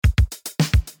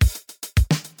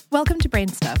Welcome to Brain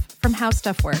Stuff from How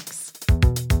Stuff Works.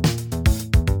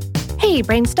 Hey,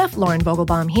 Brain Stuff, Lauren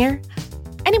Vogelbaum here.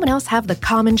 Anyone else have the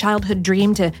common childhood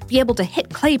dream to be able to hit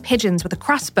clay pigeons with a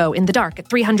crossbow in the dark at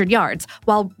 300 yards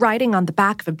while riding on the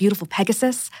back of a beautiful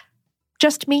Pegasus?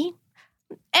 Just me?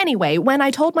 Anyway, when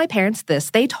I told my parents this,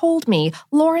 they told me,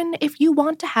 Lauren, if you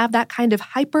want to have that kind of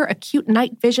hyper-acute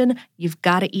night vision, you've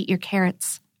got to eat your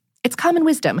carrots. It's common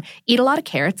wisdom. Eat a lot of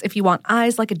carrots if you want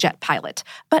eyes like a jet pilot.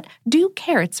 But do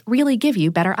carrots really give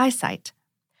you better eyesight?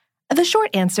 The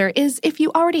short answer is if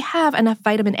you already have enough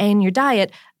vitamin A in your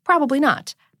diet, probably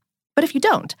not. But if you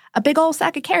don't, a big ol'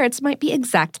 sack of carrots might be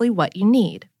exactly what you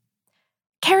need.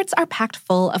 Carrots are packed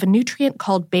full of a nutrient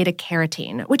called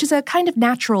beta-carotene, which is a kind of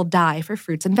natural dye for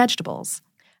fruits and vegetables.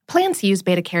 Plants use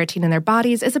beta-carotene in their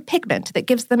bodies as a pigment that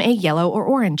gives them a yellow or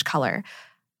orange color.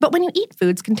 But when you eat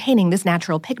foods containing this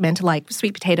natural pigment, like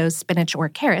sweet potatoes, spinach, or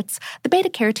carrots, the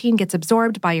beta-carotene gets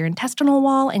absorbed by your intestinal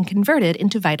wall and converted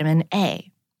into vitamin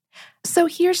A. So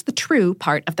here's the true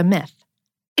part of the myth.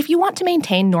 If you want to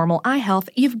maintain normal eye health,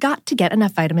 you've got to get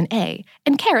enough vitamin A,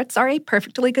 and carrots are a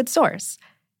perfectly good source.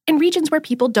 In regions where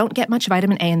people don't get much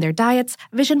vitamin A in their diets,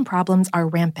 vision problems are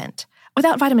rampant.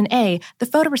 Without vitamin A, the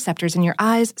photoreceptors in your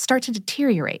eyes start to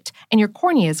deteriorate, and your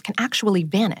corneas can actually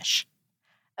vanish.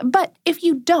 But if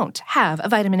you don't have a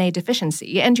vitamin A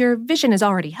deficiency and your vision is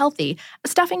already healthy,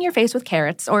 stuffing your face with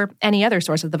carrots or any other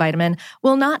source of the vitamin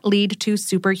will not lead to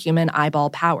superhuman eyeball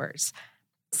powers.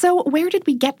 So where did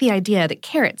we get the idea that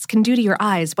carrots can do to your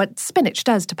eyes what spinach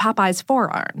does to Popeye's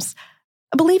forearms?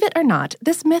 Believe it or not,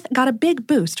 this myth got a big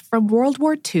boost from World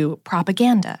War II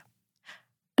propaganda.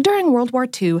 During World War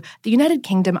II, the United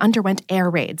Kingdom underwent air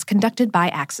raids conducted by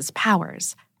Axis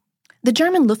powers. The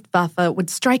German Luftwaffe would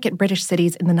strike at British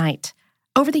cities in the night.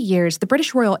 Over the years, the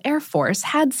British Royal Air Force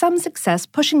had some success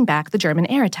pushing back the German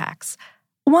air attacks.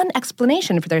 One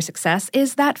explanation for their success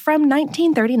is that from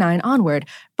 1939 onward,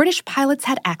 British pilots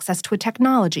had access to a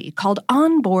technology called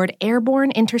onboard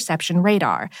airborne interception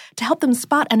radar to help them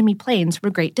spot enemy planes from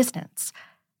a great distance.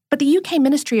 But the UK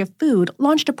Ministry of Food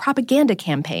launched a propaganda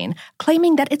campaign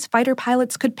claiming that its fighter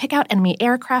pilots could pick out enemy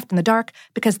aircraft in the dark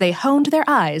because they honed their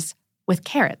eyes with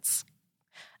carrots.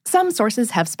 Some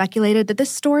sources have speculated that this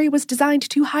story was designed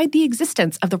to hide the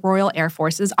existence of the Royal Air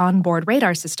Force's onboard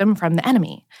radar system from the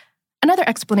enemy. Another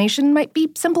explanation might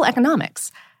be simple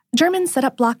economics. Germans set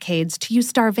up blockades to use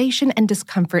starvation and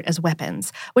discomfort as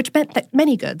weapons, which meant that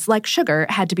many goods, like sugar,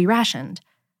 had to be rationed.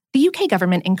 The UK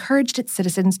government encouraged its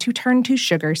citizens to turn to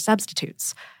sugar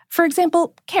substitutes. For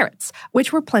example, carrots,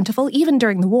 which were plentiful even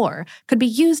during the war, could be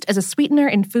used as a sweetener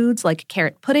in foods like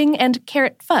carrot pudding and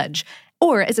carrot fudge,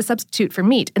 or as a substitute for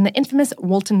meat in the infamous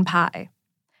Woolton pie.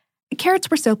 Carrots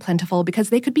were so plentiful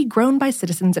because they could be grown by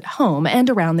citizens at home and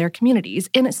around their communities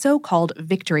in so-called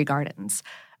victory gardens.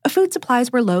 Food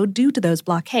supplies were low due to those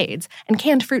blockades, and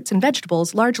canned fruits and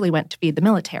vegetables largely went to feed the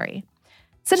military.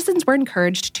 Citizens were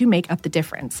encouraged to make up the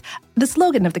difference. The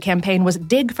slogan of the campaign was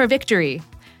 "Dig for Victory."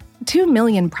 2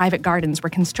 million private gardens were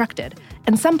constructed,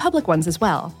 and some public ones as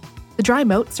well. The dry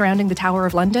moat surrounding the Tower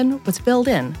of London was filled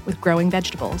in with growing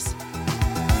vegetables.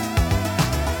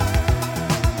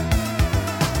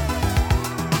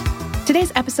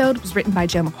 Today's episode was written by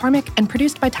Joe McCormick and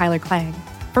produced by Tyler Klang.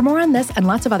 For more on this and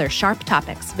lots of other sharp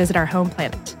topics, visit our home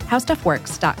planet,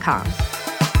 howstuffworks.com.